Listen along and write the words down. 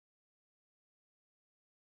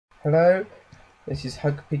Hello, this is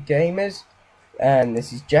Hugpig Gamers, and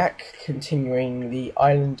this is Jack, continuing the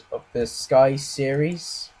Island of the Sky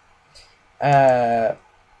series. Right,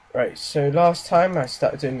 so last time I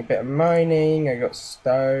started doing a bit of mining, I got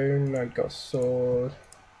stone, I got sword.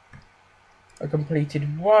 I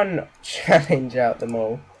completed one challenge out them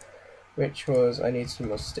all, which was I need some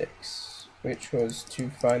more sticks, which was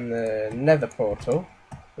to find the nether portal,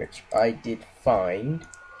 which I did find.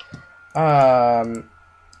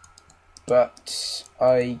 But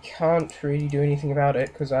I can't really do anything about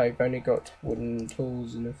it because I've only got wooden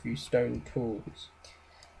tools and a few stone tools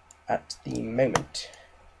at the moment.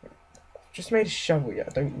 I've just made a shovel yet,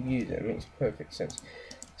 I don't use it, it makes perfect sense.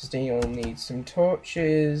 Steel needs some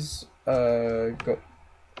torches. I've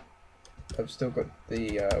still got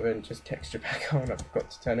the Avengers texture pack on. I forgot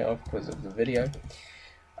to turn it off because of the video.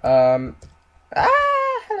 Hello.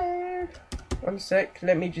 One sec,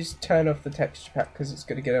 let me just turn off the texture pack because it's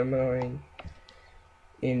going to get annoying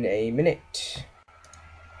in a minute.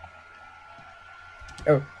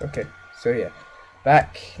 Oh, okay, so yeah,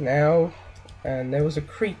 back now, and there was a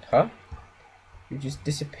creeper who just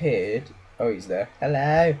disappeared. Oh, he's there.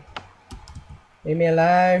 Hello. Leave me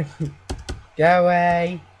alone. Go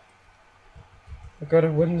away. I've got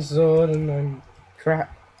a wooden sword and I'm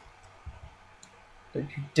crap.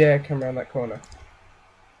 Don't you dare come around that corner.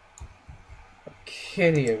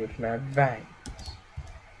 Kill you with my veins,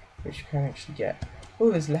 which you can't actually get. Oh,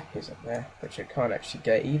 there's lepers up there, which I can't actually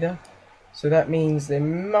get either. So that means there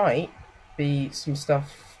might be some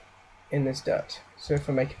stuff in this dirt. So if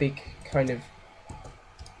I make a big kind of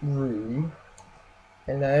room.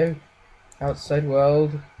 Hello, outside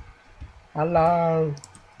world. Hello.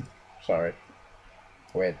 Sorry,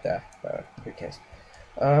 weird there, but who cares?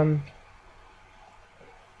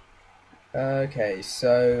 Okay,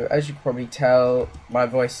 so as you can probably tell, my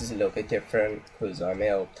voice is a little bit different because I'm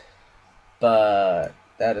ill, but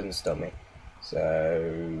that doesn't stop me. So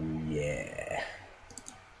yeah,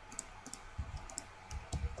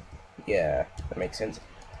 that makes sense.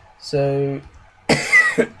 So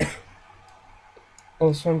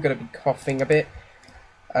also I'm gonna be coughing a bit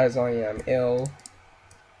as I am ill.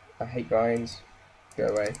 I hate vines. Go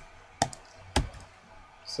away.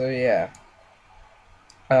 So yeah.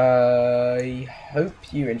 I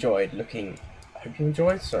hope you enjoyed looking. Hope you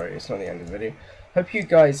enjoyed. Sorry, it's not the end of the video. Hope you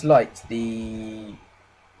guys liked the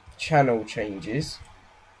channel changes.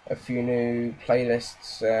 A few new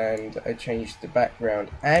playlists, and I changed the background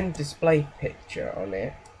and display picture on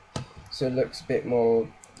it, so it looks a bit more,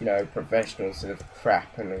 you know, professional instead of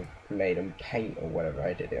crap and made on paint or whatever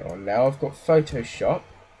I did it on. Now I've got Photoshop,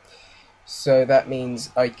 so that means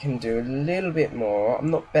I can do a little bit more. I'm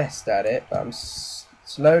not best at it, but I'm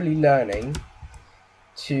slowly learning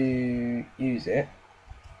to use it,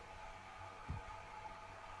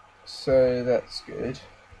 so that's good.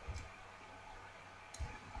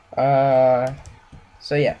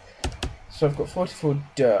 So yeah, so I've got 44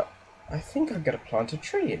 dirt. I think I'm gonna plant a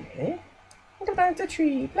tree in here. I'm gonna plant a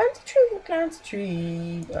tree, plant a tree, plant a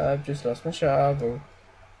tree. I've just lost my shovel.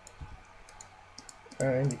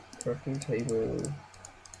 And crafting table.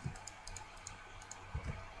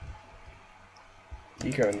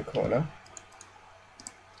 You go in the corner.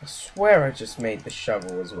 I swear I just made the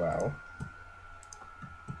shovel as well.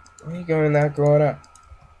 Where you go in that corner?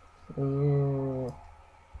 Ooh.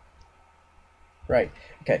 Right,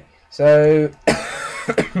 okay, so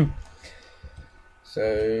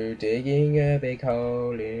so digging a big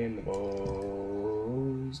hole in the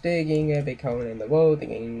walls, digging a big hole in the wall,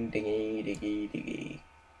 digging, diggy, diggy, diggy.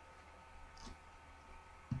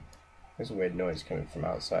 There's a weird noise coming from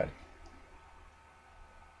outside.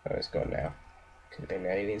 Oh, it's gone now. Could have been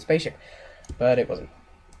an alien spaceship, but it wasn't.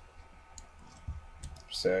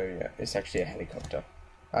 So yeah, it's actually a helicopter.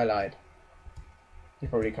 I lied. You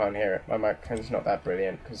probably can't hear it. My microphone's not that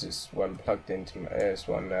brilliant because it's one plugged into my, it's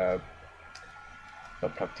one not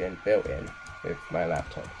plugged in, built in with my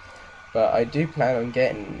laptop. But I do plan on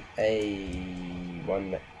getting a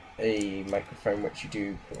microphone which you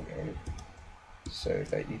do plug in, so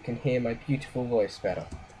that you can hear my beautiful voice better.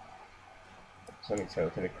 Something tell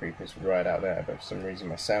to the creepers right out there, but for some reason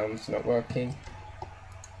my sound's not working.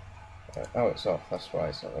 Oh, it's off. That's why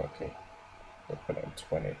it's not working. I'll put it on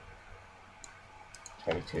 20.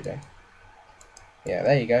 22 there. Yeah,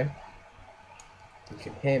 there you go. You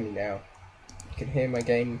can hear me now. You can hear my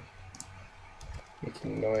game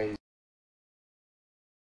making noise.